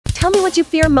Tell me what you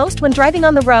fear most when driving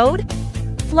on the road?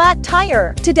 Flat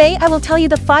tire. Today I will tell you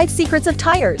the 5 secrets of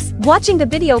tires. Watching the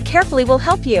video carefully will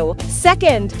help you.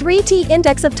 Second, 3T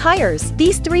index of tires.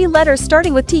 These 3 letters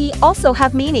starting with T also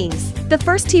have meanings. The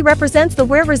first T represents the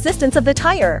wear resistance of the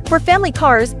tire. For family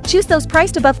cars, choose those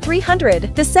priced above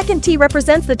 300. The second T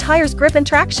represents the tire's grip and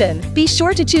traction. Be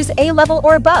sure to choose A level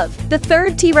or above. The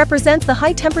third T represents the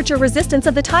high temperature resistance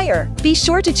of the tire. Be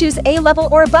sure to choose A level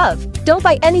or above. Don't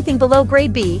buy anything below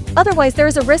grade B, otherwise there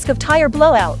is a risk of tire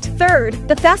blowout. Third,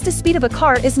 the fastest speed of a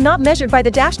car is not measured by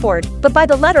the dashboard, but by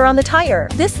the letter on the tire.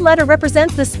 This letter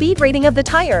represents the speed rating of the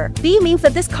tire. B means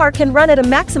that this car can run at a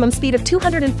maximum speed of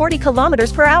 240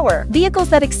 kilometers per hour. Vehicles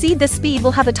that exceed this speed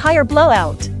will have a tire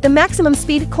blowout. The maximum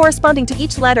speed corresponding to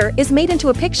each letter is made into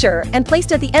a picture and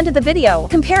placed at the end of the video.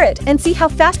 Compare it and see how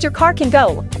fast your car can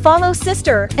go. Follow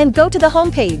Sister and go to the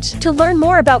homepage to learn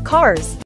more about cars.